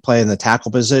 especially playing the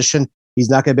tackle position. He's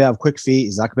not going to be able to have quick feet.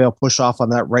 He's not going to be able to push off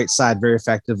on that right side very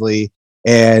effectively.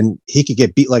 And he could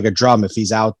get beat like a drum if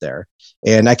he's out there.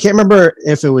 And I can't remember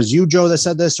if it was you, Joe, that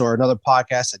said this or another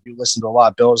podcast. I do listen to a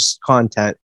lot of Bills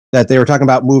content, that they were talking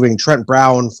about moving Trent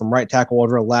Brown from right tackle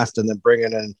over to left and then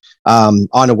bringing in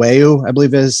Onuawu, I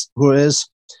believe is who it is.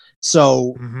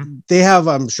 So they have,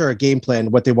 I'm sure, a game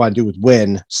plan, what they want to do with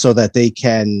Wynn so that they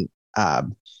can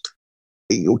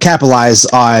capitalize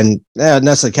on, not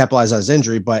necessarily capitalize on his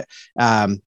injury, but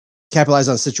capitalize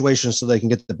on situations so they can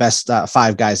get the best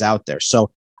 5 guys out there.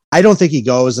 So I don't think he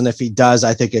goes. And if he does,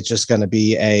 I think it's just going to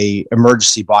be a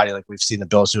emergency body like we've seen the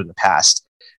Bills do in the past.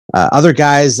 Other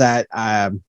guys that I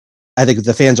think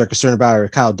the fans are concerned about are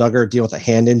Kyle Duggar dealing with a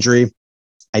hand injury.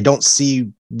 I don't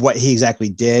see what he exactly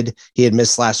did. He had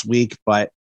missed last week,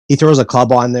 but he throws a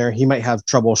club on there. He might have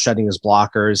trouble shedding his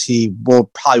blockers. He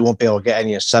probably won't be able to get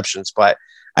any interceptions, but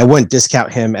I wouldn't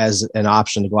discount him as an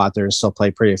option to go out there and still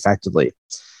play pretty effectively.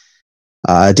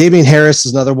 Damian Harris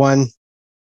is another one.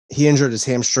 He injured his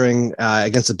hamstring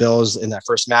against the Bills in that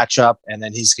first matchup, and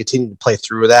then he's continued to play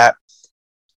through that.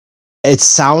 It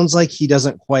sounds like he's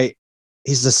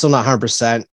still not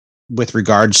 100% with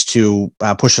regards to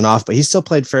pushing off, but he still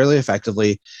played fairly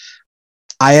effectively.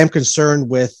 I am concerned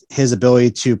with his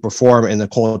ability to perform in the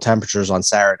cold temperatures on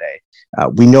Saturday.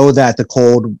 We know that the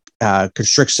cold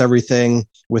constricts everything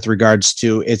with regards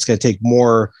to it's going to take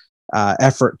more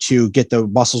effort to get the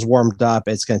muscles warmed up.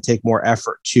 It's going to take more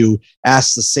effort to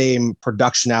ask the same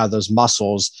production out of those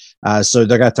muscles. So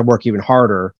they're going to have to work even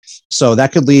harder. So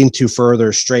that could lead to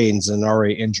further strains in an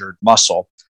already injured muscle.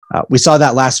 We saw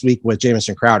that last week with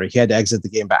Jamison Crowder. He had to exit the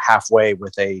game about halfway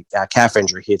with a calf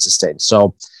injury he had sustained.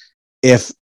 So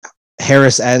if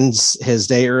Harris ends his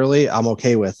day early, I'm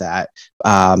okay with that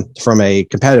from a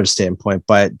competitive standpoint,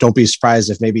 but don't be surprised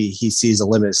if maybe he sees a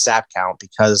limited snap count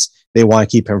because they want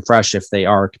to keep him fresh if they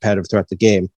are competitive throughout the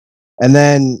game. And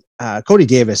then Cody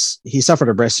Davis, he suffered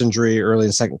a wrist injury early in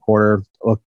the second quarter,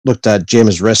 looked at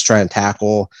James' wrist trying to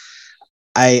tackle.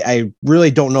 I really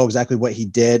don't know exactly what he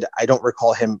did. I don't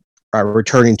recall him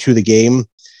returning to the game,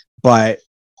 but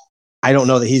I don't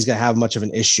know that he's going to have much of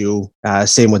an issue.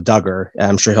 Same with Duggar.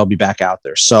 I'm sure he'll be back out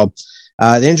there. So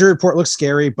the injury report looks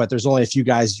scary, but there's only a few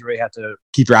guys you really have to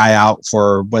keep your eye out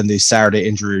for when the Saturday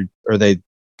injury or the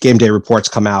game day reports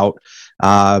come out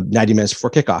 90 minutes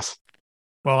before kickoff.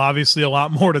 Well, obviously a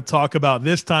lot more to talk about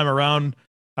this time around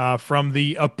from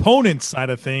the opponent's side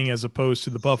of thing as opposed to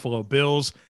the Buffalo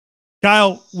Bills.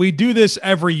 Kyle, we do this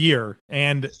every year,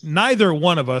 and neither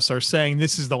one of us are saying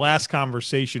this is the last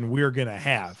conversation we're going to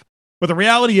have. But the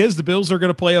reality is the Bills are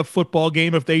going to play a football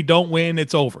game. If they don't win,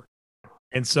 it's over.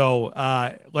 And so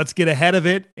let's get ahead of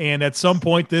it. And at some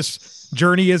point, this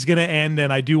journey is going to end.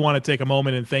 And I do want to take a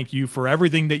moment and thank you for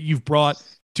everything that you've brought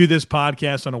to this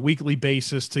podcast on a weekly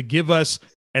basis to give us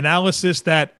analysis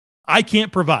that I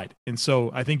can't provide. And so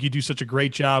I think you do such a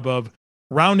great job of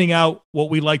rounding out what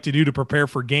we like to do to prepare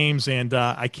for games. And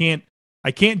I can't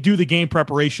do the game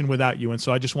preparation without you. And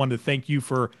so I just wanted to thank you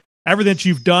for everything that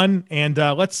you've done. And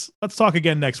let's talk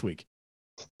again next week.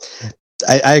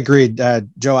 I agreed,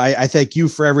 Joe. I thank you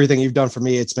for everything you've done for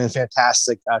me. It's been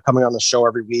fantastic coming on the show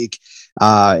every week.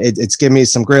 It's given me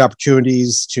some great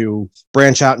opportunities to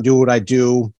branch out and do what I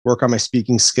do, work on my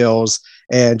speaking skills,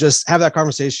 and just have that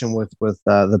conversation with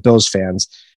the Bills fans.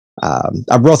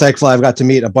 I'm real thankful I've got to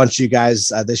meet a bunch of you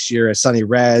guys this year at Sunny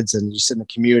Reds and just in the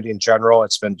community in general.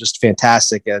 It's been just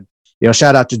fantastic. And,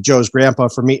 shout out to Joe's grandpa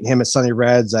for meeting him at Sunny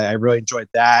Reds. I really enjoyed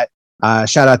that.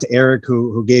 Shout out to Eric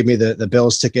who gave me the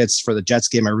Bills tickets for the Jets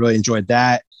game. I really enjoyed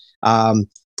that.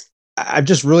 I've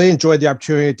just really enjoyed the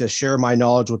opportunity to share my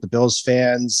knowledge with the Bills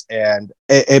fans. And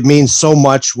it means so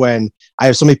much when I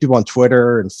have so many people on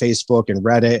Twitter and Facebook and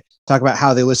Reddit talk about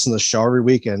how they listen to the show every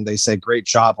week and they say, great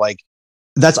job. Like,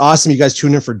 that's awesome. You guys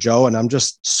tune in for Joe. And I'm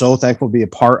just so thankful to be a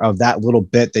part of that little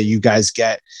bit that you guys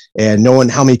get and knowing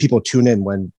how many people tune in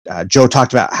when Joe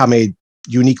talked about how many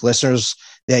unique listeners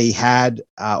that he had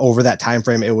over that time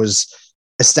frame. It was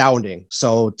astounding.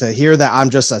 So to hear that I'm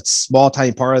just a small,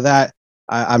 tiny part of that,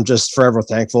 I'm just forever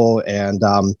thankful. And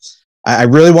I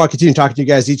really want to continue talking to you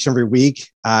guys each and every week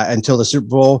until the Super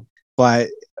Bowl, but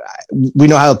we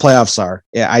know how the playoffs are.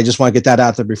 Yeah, I just want to get that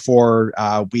out there before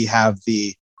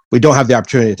we don't have the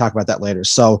opportunity to talk about that later.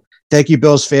 So Thank you,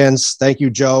 Bills fans. Thank you,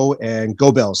 Joe, and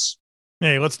go Bills.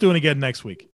 Hey, let's do it again next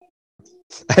week.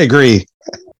 I agree.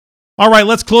 All right,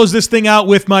 let's close this thing out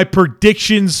with my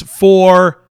predictions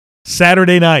for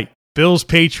Saturday night. Bills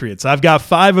Patriots. I've got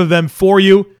 5 of them for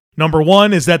you. Number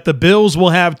 1 is that the Bills will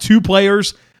have 2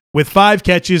 players with 5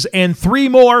 catches and 3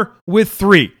 more with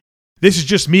 3. This is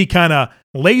just me kind of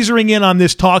lasering in on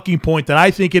this talking point that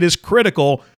I think it is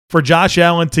critical for Josh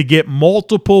Allen to get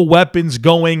multiple weapons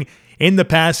going in the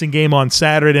passing game on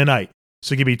Saturday night.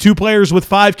 So give me 2 players with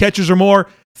 5 catches or more,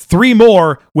 3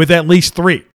 more with at least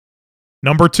 3.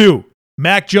 Number 2,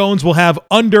 Mac Jones will have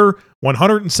under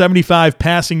 175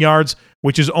 passing yards,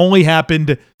 which has only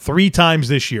happened 3 times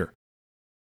this year.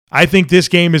 I think this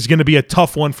game is going to be a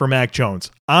tough one for Mac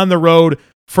Jones. On the road,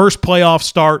 first playoff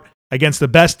start against the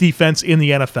best defense in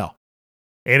the NFL.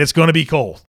 And it's going to be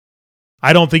cold.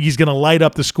 I don't think he's going to light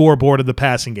up the scoreboard of the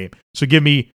passing game. So give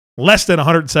me less than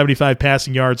 175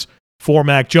 passing yards for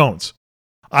Mac Jones.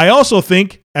 I also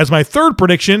think, as my third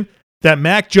prediction, that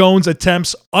Mac Jones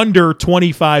attempts under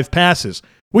 25 passes,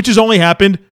 which has only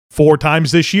happened 4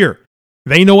 times this year.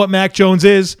 They know what Mac Jones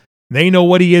is. They know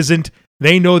what he isn't.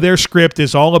 They know their script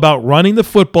is all about running the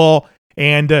football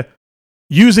and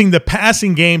using the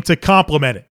passing game to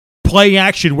complement it. Play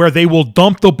action, where they will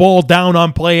dump the ball down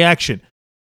on play action.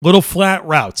 Little flat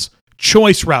routes,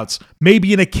 choice routes,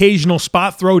 maybe an occasional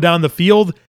spot throw down the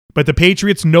field, but the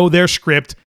Patriots know their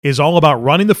script is all about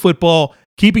running the football,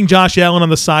 keeping Josh Allen on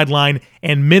the sideline,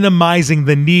 and minimizing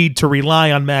the need to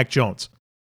rely on Mac Jones.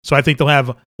 So I think they'll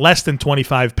have less than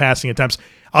 25 passing attempts.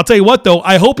 I'll tell you what, though,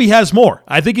 I hope he has more.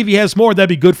 I think if he has more, that'd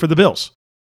be good for the Bills.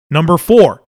 Number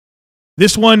 4.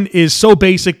 This one is so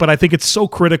basic, but I think it's so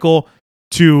critical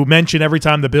to mention every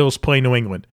time the Bills play New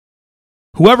England.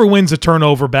 Whoever wins a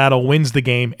turnover battle wins the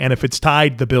game, and if it's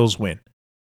tied, the Bills win.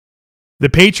 The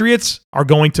Patriots are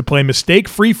going to play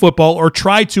mistake-free football, or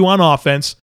try to on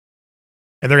offense,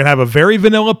 and they're going to have a very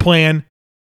vanilla plan,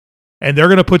 and they're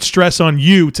going to put stress on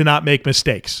you to not make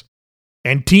mistakes.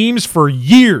 And teams for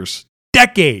years,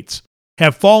 decades,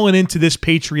 have fallen into this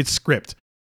Patriots script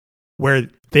where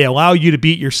they allow you to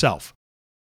beat yourself.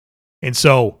 And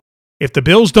so, if the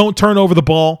Bills don't turn over the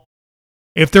ball,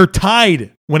 if they're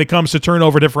tied when it comes to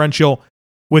turnover differential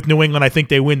with New England, I think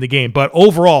they win the game. But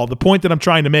overall, the point that I'm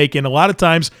trying to make, and a lot of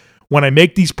times when I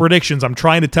make these predictions, I'm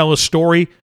trying to tell a story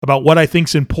about what I think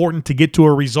is important to get to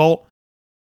a result.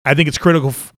 I think it's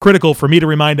critical for me to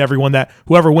remind everyone that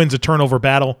whoever wins a turnover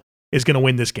battle is going to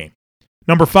win this game.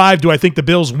 Number 5, do I think the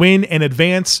Bills win and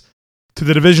advance to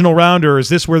the divisional round, or is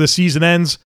this where the season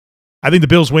ends? I think the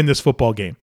Bills win this football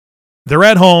game. They're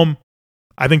at home.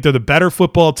 I think they're the better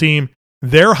football team.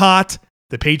 They're hot.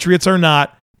 The Patriots are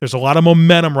not. There's a lot of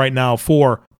momentum right now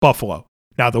for Buffalo.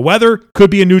 Now, the weather could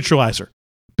be a neutralizer.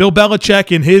 Bill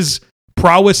Belichick and his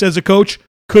prowess as a coach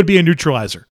could be a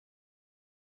neutralizer.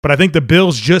 But I think the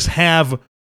Bills just have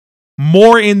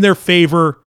more in their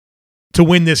favor to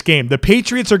win this game. The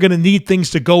Patriots are going to need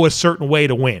things to go a certain way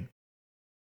to win.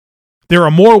 There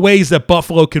are more ways that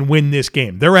Buffalo can win this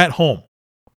game. They're at home.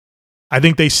 I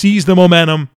think they seize the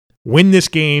momentum, win this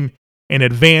game, and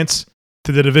advance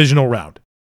to the divisional round.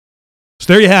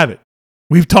 So there you have it.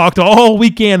 We've talked all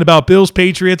weekend about Bills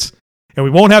Patriots, and we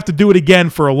won't have to do it again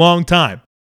for a long time.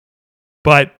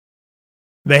 But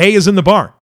the hay is in the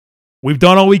barn. We've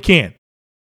done all we can.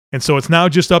 And so it's now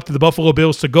just up to the Buffalo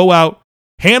Bills to go out,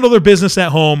 handle their business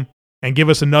at home, and give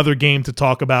us another game to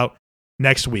talk about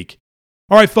next week.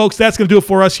 All right, folks, that's going to do it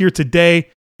for us here today.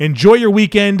 Enjoy your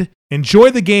weekend. Enjoy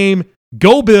the game.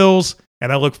 Go Bills.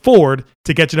 And I look forward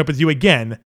to catching up with you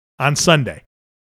again on Sunday.